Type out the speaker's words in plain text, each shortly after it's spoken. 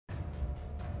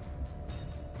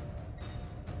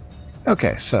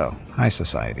Okay, so high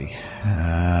society.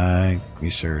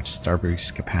 Research,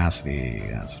 Starbreeze capacity.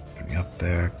 That's pretty up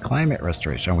there. Climate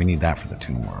restoration. Oh, we need that for the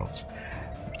Tomb Worlds.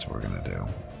 That's what we're gonna do.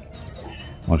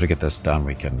 Once we get this done,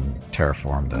 we can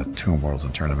terraform the Tomb Worlds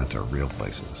and turn them into real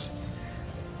places.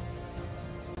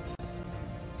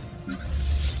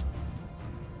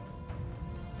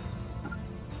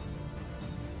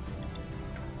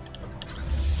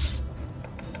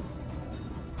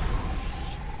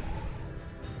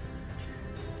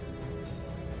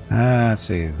 Let's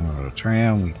see.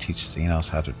 Tram. We teach Xenos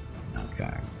how to.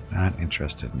 Okay, not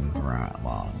interested in moving around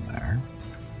along there.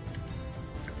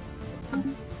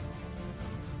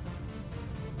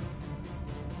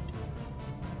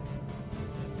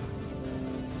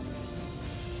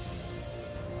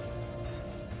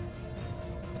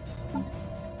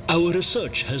 Our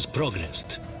research has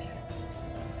progressed.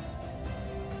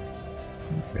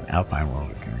 An Alpine world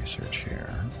we can research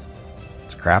here.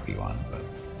 It's a crappy one, but.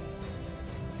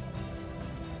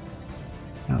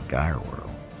 Oh, Gaia world.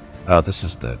 Oh, this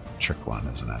is the trick one,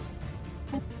 isn't it?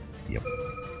 Yep.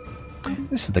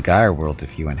 This is the Gaia world.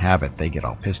 If you inhabit, they get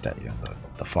all pissed at you.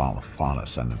 The fauna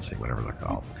ascendancy, whatever they're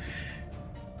called.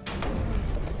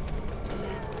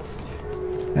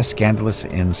 A scandalous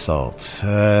insult.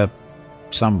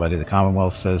 Somebody, the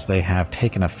Commonwealth, says they have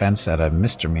taken offense at a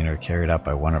misdemeanor carried out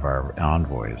by one of our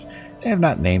envoys. They have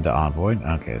not named the envoy.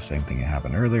 Okay, same thing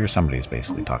happened earlier. Somebody's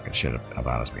basically talking shit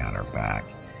about us behind our back.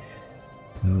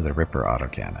 Ooh, the Ripper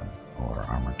autocannon, or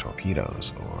armored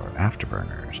torpedoes, or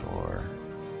afterburners, or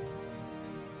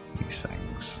these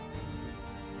things.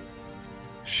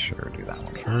 Sure, do that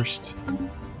one first.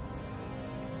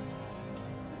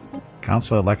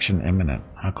 Council election imminent.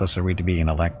 How close are we to being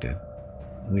elected?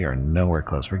 We are nowhere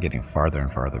close. We're getting farther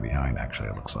and farther behind, actually,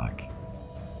 it looks like.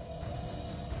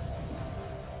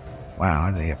 Wow,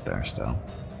 are they up there still?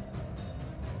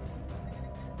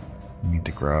 We need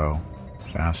to grow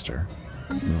faster.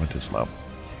 Moving too slow.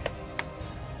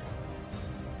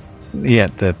 Yeah,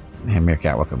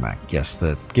 Meerkat, welcome back. Yes,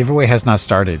 the giveaway has not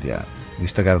started yet. We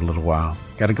still got a little while.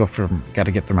 Got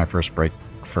to get through my first break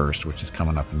first, which is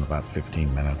coming up in about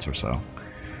 15 minutes or so,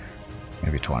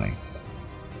 maybe 20.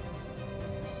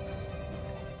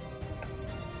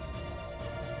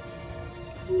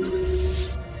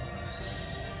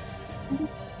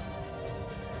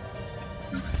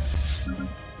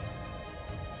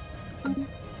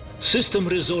 System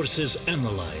resources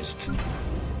analyzed.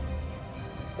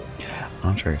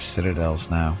 Entree citadels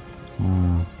now.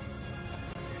 Oh,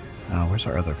 where's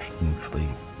our other fleet?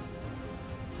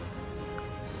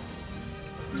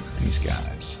 These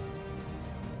guys.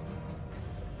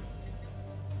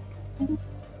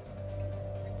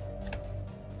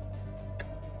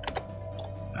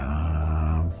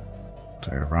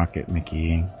 Sorry, Rocket,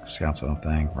 Mickey, Scout's own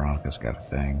thing. Veronica's got a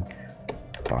thing.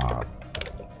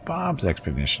 Bob's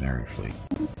expeditionary fleet.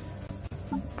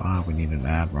 Bob, we need an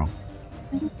admiral.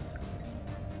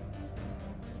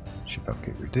 Ship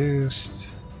upgrade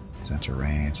reduced. Center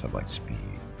range, sublight speed.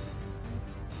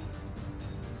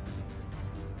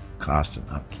 Cost and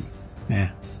upkeep.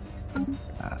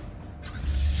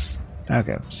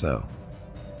 Okay, so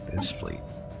this fleet.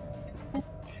 We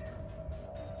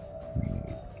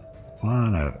need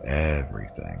one of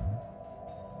everything.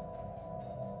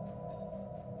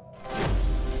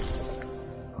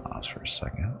 Pause for a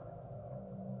second.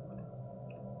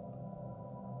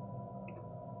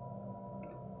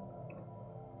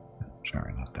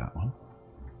 Sorry, not that one.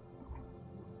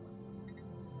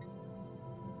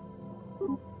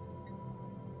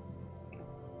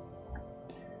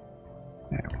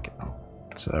 There we go.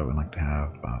 So we'd like to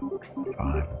have about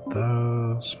 5 of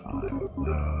those, 5 of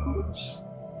those.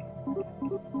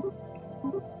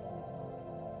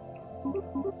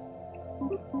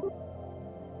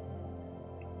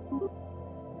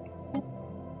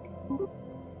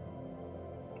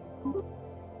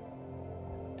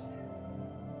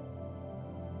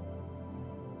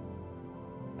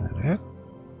 That it?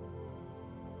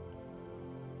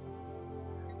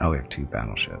 Oh, we have 2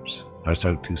 battleships. Oh,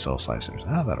 so 2 soul slicers.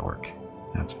 Oh, that'll work.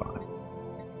 That's fine.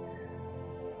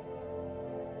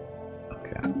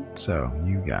 Okay, so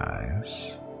you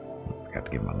guys, I forgot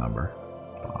to give them a number.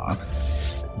 Bob.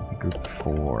 Group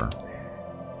 4.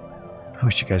 Who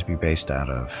should you guys be based out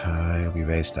of? You'll be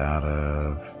based out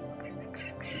of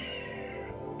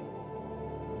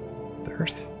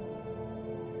Earth.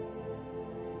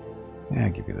 Yeah,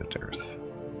 I'll give you the Earth.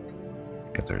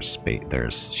 Because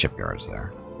there's shipyards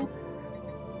there.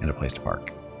 And a place to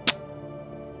park.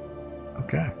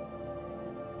 Okay.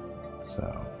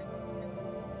 So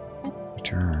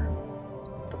return.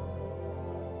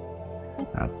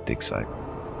 Dig site.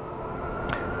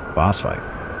 Boss fight.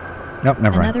 Nope,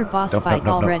 never mind. Another boss fight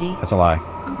already? Nope. That's a lie.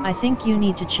 I think you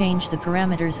need to change the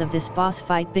parameters of this boss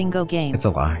fight bingo game. It's a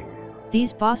lie.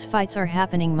 These boss fights are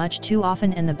happening much too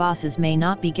often and the bosses may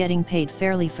not be getting paid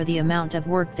fairly for the amount of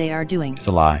work they are doing. It's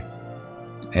a lie.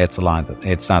 It's a lie.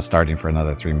 It's not starting for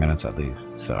another 3 minutes at least.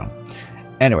 So,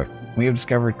 anyway, we have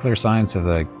discovered clear signs of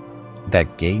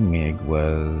that Guy Mig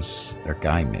was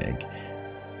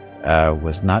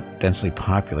not densely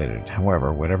populated.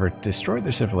 However, whatever destroyed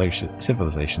their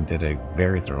civilization did a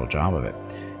very thorough job of it.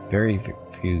 Very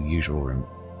few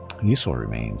useful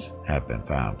remains have been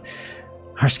found.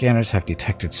 Our scanners have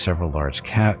detected several large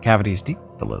cavities deep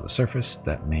below the surface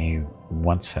that may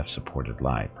once have supported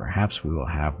life. Perhaps we will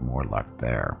have more luck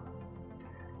there.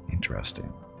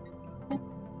 Interesting.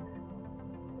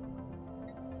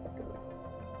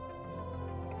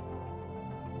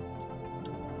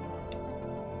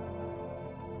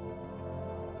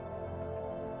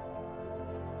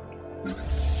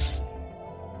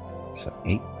 So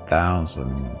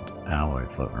 8,000 alloy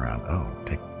floating around. Oh,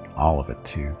 take all of it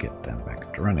to get them back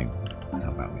up to running. How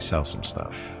about we sell some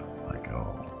stuff? Like,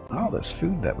 all this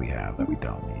food that we have that we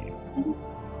don't need.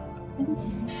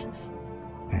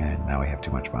 And now we have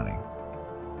too much money.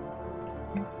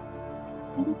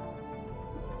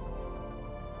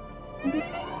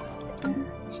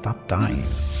 Stop dying.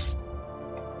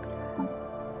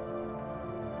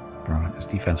 Veronica's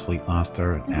defense fleet lost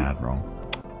their admiral.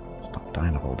 Stop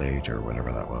dying of old age or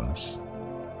whatever that was.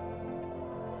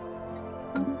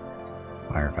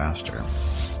 Fire faster.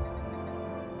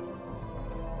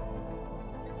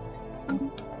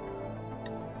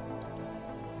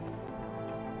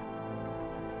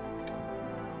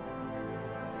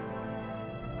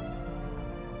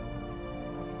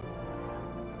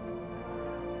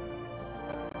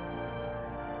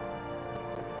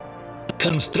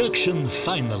 Construction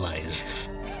finalized.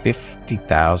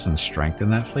 50,000 strength in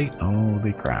that fleet?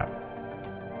 Holy crap.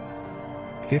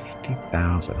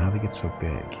 50,000. How'd they get so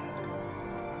big?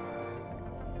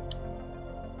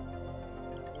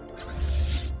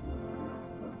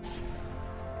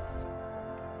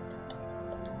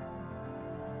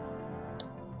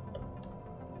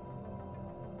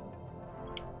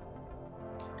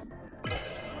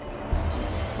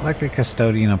 Galactic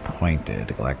Custodian appointed.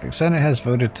 The Galactic Senate has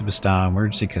voted to bestow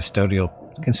emergency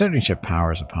custodianship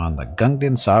powers upon the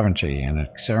Gungdan sovereignty in a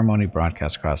ceremony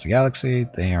broadcast across the galaxy.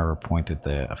 They are appointed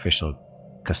the official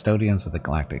custodians of the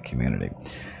galactic community.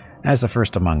 As the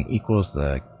first among equals,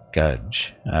 the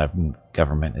Gudge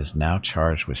government is now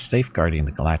charged with safeguarding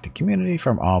the galactic community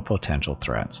from all potential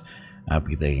threats,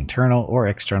 be they internal or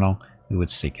external, who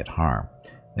would seek it harm.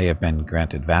 They have been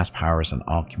granted vast powers in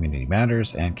all community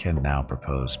matters and can now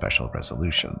propose special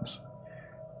resolutions.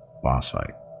 Boss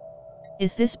fight.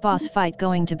 Is this boss fight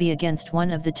going to be against one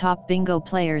of the top bingo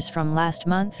players from last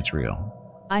month? It's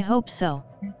real. I hope so.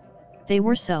 They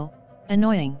were so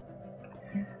annoying.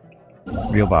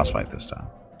 Real boss fight this time.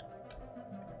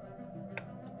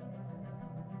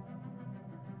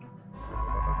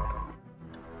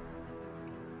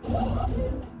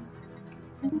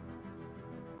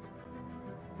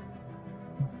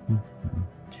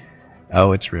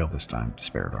 Oh, it's real this time,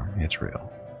 Despairador. It's real.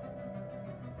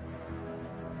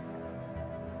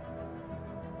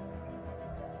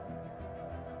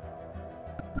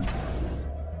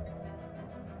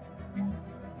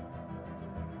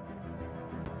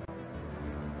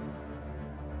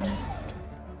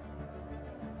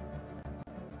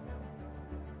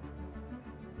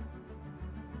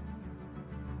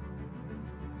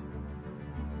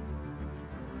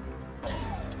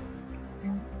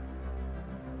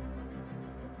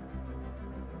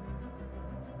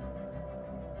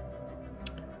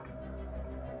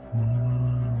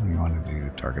 We want to do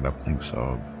target uplink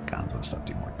so guns and stuff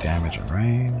do more damage and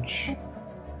range.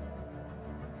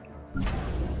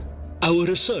 Our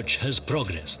research has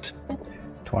progressed.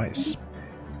 Twice.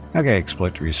 Okay,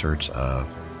 exploit the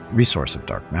resource of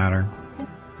dark matter.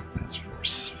 That's for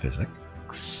physics.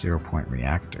 0-point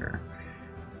reactor.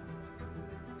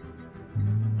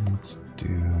 Let's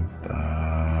do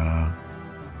the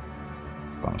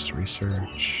bonus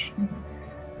research.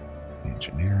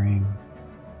 Engineering.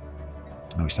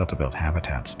 Oh, we still have to build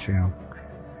habitats too.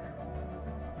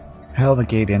 Hell, the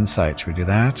gate insight. Should we do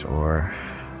that? Or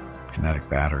kinetic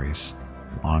batteries?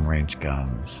 Long range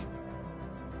guns.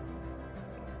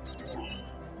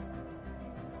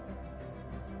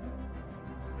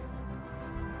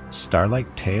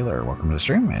 Starlight Taylor, welcome to the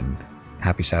stream and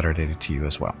happy Saturday to you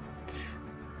as well.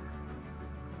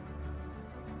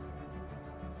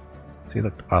 See,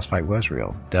 look, the boss fight was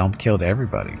real. Delm killed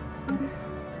everybody.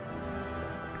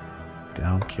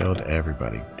 Delm killed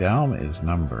everybody. Delm is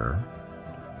number...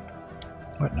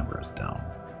 What number is Delm?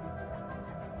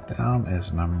 Delm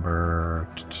is number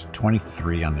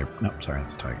 23 on their... Nope, sorry,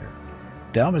 that's Tiger.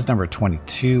 Delm is number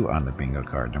 22 on the bingo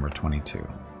card. Number 22.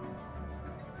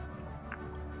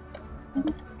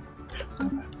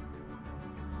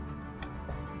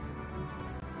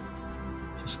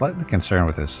 So slightly concerned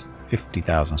with this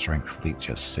 50,000 strength fleet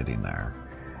just sitting there.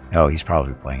 Oh, he's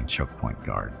probably playing choke point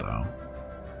guard, though.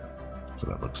 That's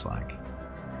what it looks like.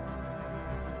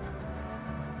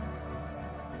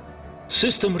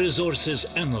 System resources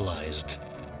analyzed.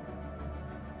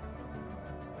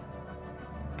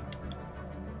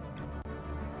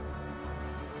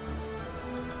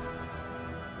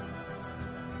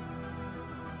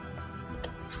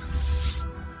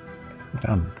 Go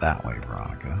down that way,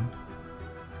 Veronica.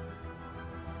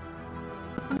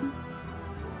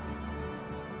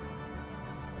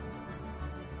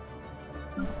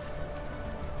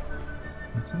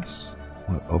 What's this?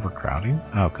 What, overcrowding?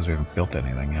 Oh, because we haven't built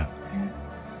anything yet.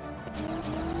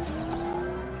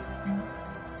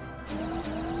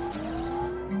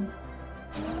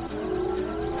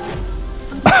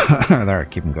 There,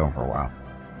 keep them going for a while.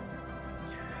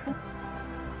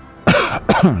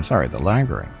 Sorry, the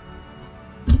library.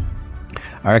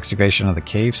 Our excavation of the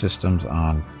cave systems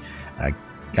on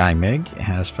Gaimig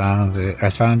has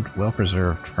found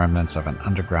well-preserved remnants of an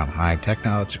underground high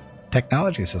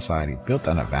technology society built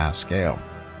on a vast scale.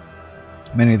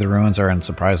 Many of the ruins are in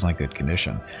surprisingly good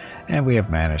condition, and we have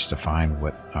managed to find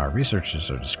what our researchers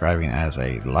are describing as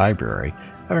a library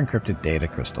of encrypted data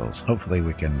crystals. Hopefully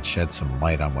we can shed some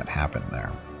light on what happened there.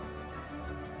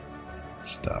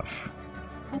 Stuff.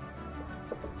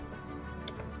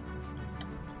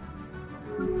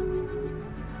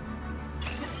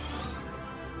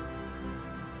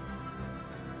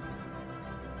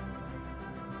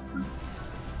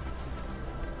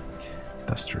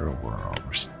 Industrial world.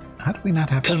 How do we not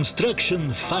have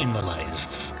Construction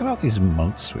finalized. Look at all these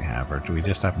moats we have, or do we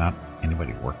just have not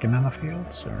anybody working in the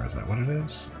fields, or is that what it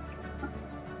is?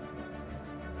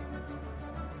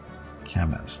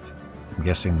 Chemist. I'm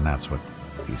guessing that's what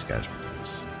these guys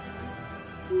produce.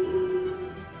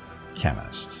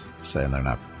 Chemist. Saying they're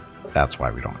not. That's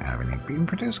why we don't have any being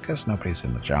produced, because nobody's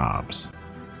in the jobs.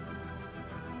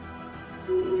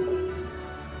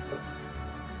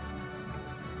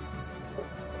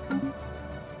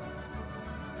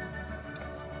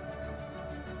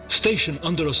 Station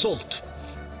under assault.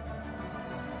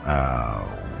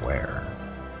 Where?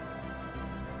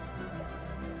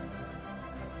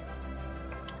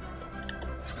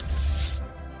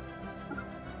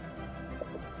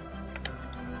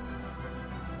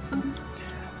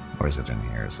 Or is it in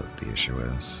here? Is what the issue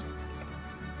is?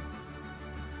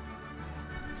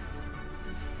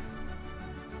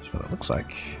 That's what it looks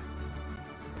like.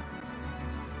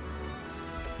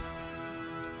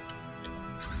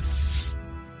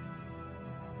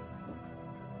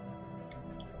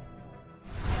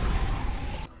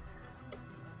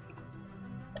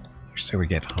 So we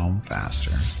get home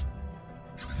faster.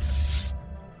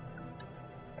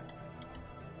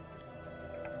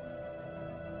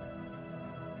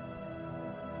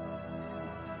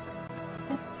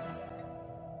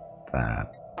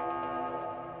 That.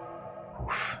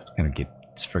 Oof.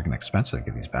 It's friggin' expensive to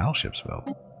get these battleships built.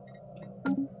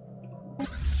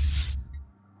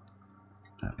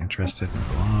 Not interested,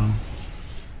 move along.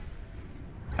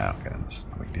 Oh, okay, that's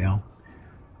no big deal.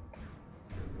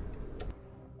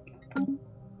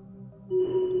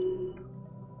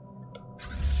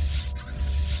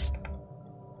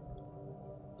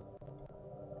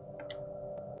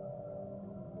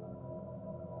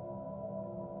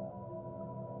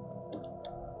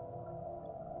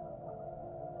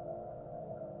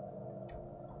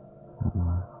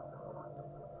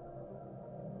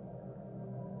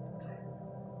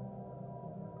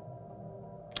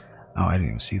 Oh, I didn't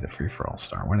even see the free-for-all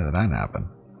star. When did that happen?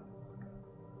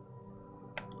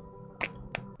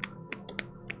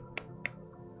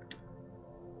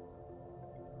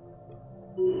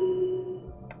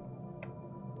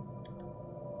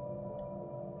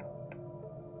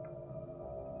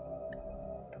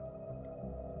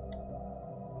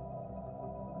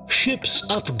 Ships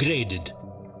upgraded.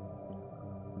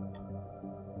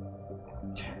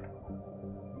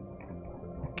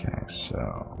 Okay, so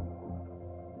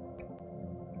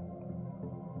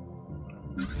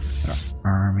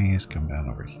our armies come down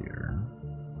over here.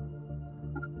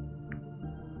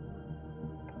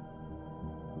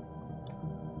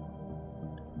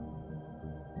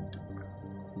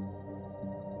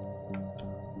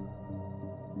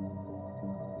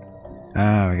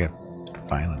 Ah, we got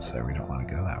violence there. We don't want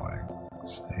to go that way.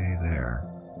 Stay there.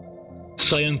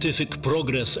 Scientific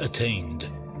progress attained.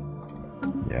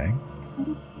 Yay.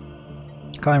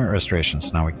 Climate restoration, so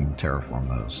now we can terraform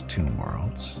those tomb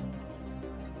worlds.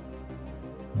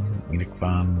 Edict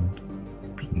Fund,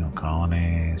 penal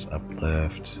colonies,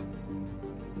 uplift.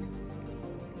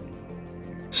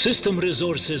 System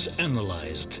resources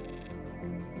analyzed.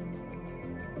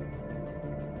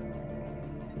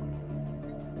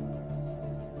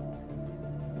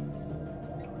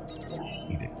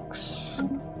 Edicts.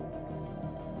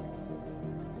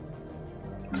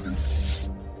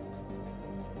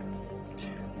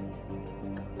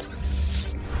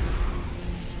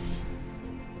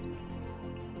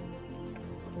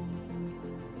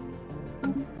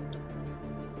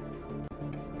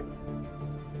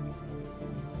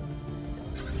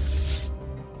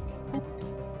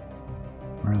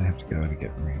 Where do they have to go to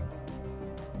get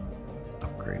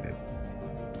upgraded?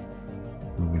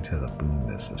 Moving to the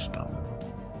Bunda system.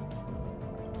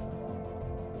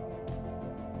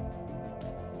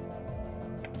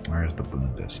 Where's the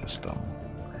Bunda system?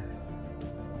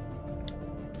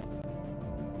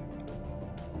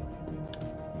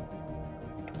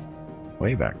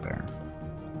 Way back there.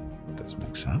 Does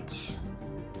make sense.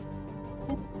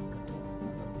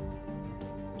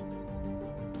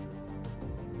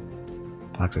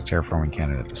 Toxic terraforming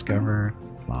candidate discovered.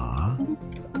 Blah.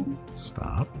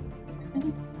 Stop.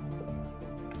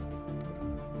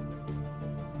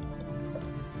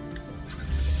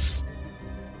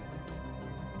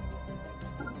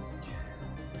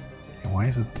 Why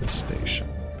isn't this station?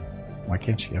 Why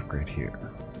can't she upgrade here?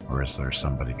 Or is there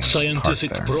somebody going to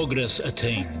Scientific park there? progress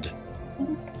attained.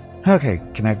 Okay,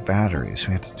 connect batteries.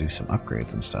 We have to do some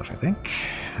upgrades and stuff, I think.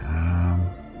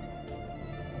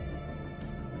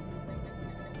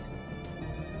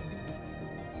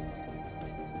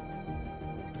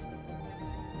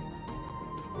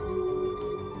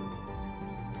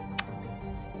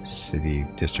 City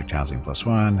district housing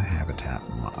 +1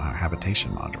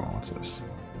 habitation module. What's this?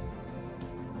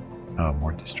 Oh,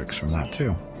 more districts from that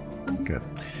too. Good.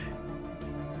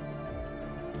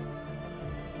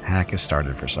 Hack has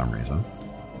started for some reason.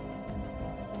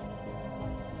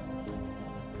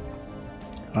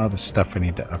 All the stuff we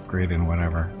need to upgrade and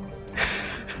whatever.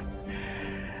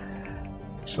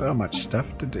 So much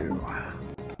stuff to do.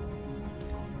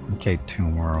 Okay,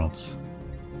 Tomb Worlds.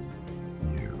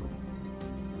 You.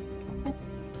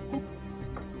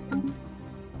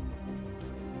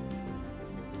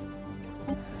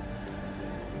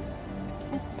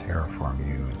 Terraform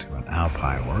you into an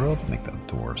Alpine world. Make the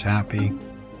dwarves happy.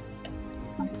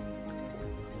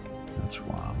 That's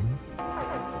one.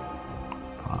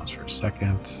 Pause for a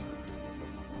second.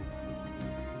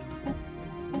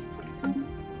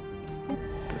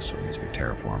 This one needs to be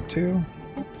terraformed too.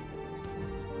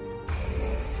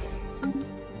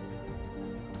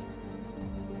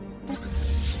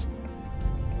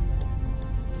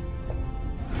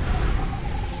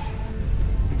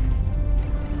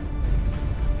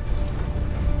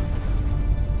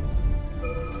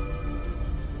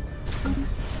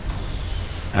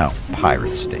 Oh,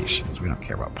 pirate stations. We don't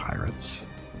care about pirates.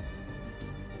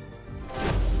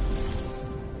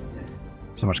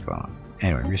 So much going on.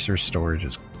 Anyway, resource storage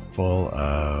is full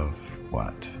of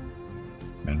what?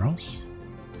 Minerals?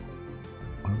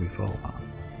 What are we full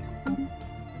on?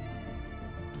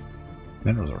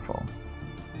 Minerals are full.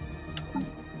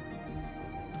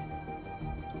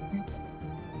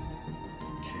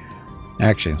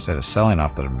 Actually, instead of selling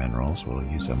off the minerals, we'll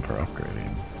use them for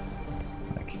upgrading.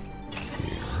 Like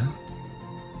here.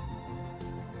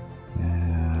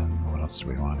 And what else do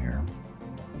we want here?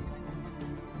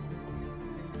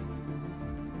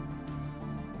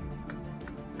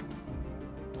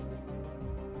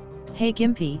 Hey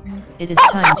Gimpy, it is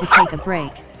time to take a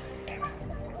break.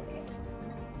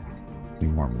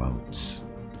 Need more moats.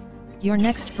 Your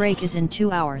next break is in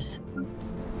 2 hours.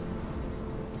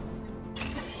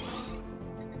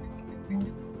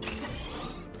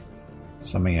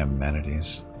 So many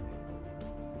amenities.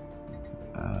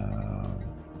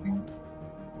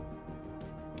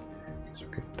 Let's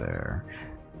get there.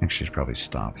 Actually, should probably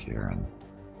stop here and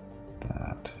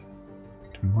that.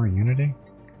 Do more Unity?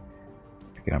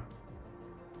 Pick up.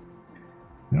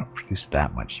 We don't produce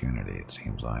that much Unity, it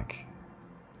seems like.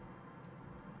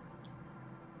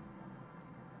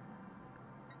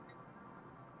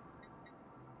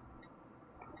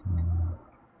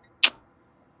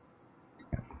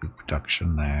 Food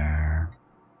production there.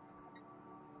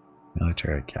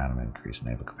 Military academy, increase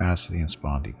naval capacity and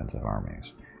spawn defensive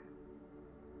armies.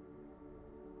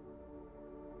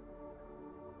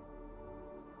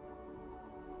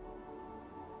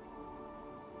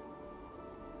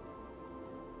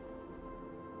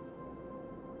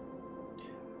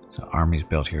 So armies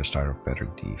built here start with better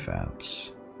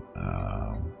defense.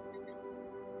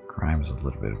 Crime is a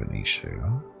little bit of an issue.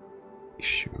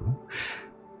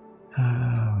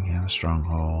 We have a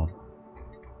stronghold.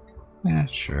 Yeah,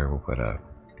 sure, we'll put a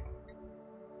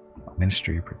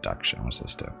Ministry of Production. What's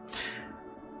this do?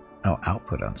 Oh,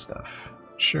 output on stuff.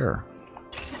 Sure.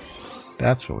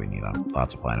 That's what we need on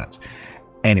lots of planets.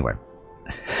 Anyway,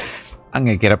 I'm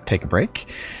going to get up, take a break,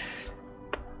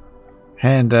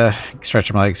 and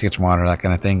stretch my legs, get some water, that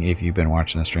kind of thing. If you've been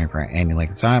watching the stream for any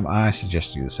length of time, I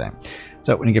suggest you do the same.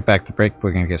 So when you get back to the break,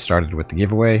 we're going to get started with the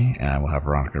giveaway, and we'll have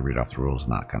Veronica read off the rules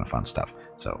and that kind of fun stuff.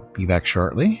 So be back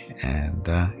shortly, and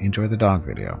enjoy the dog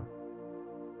video.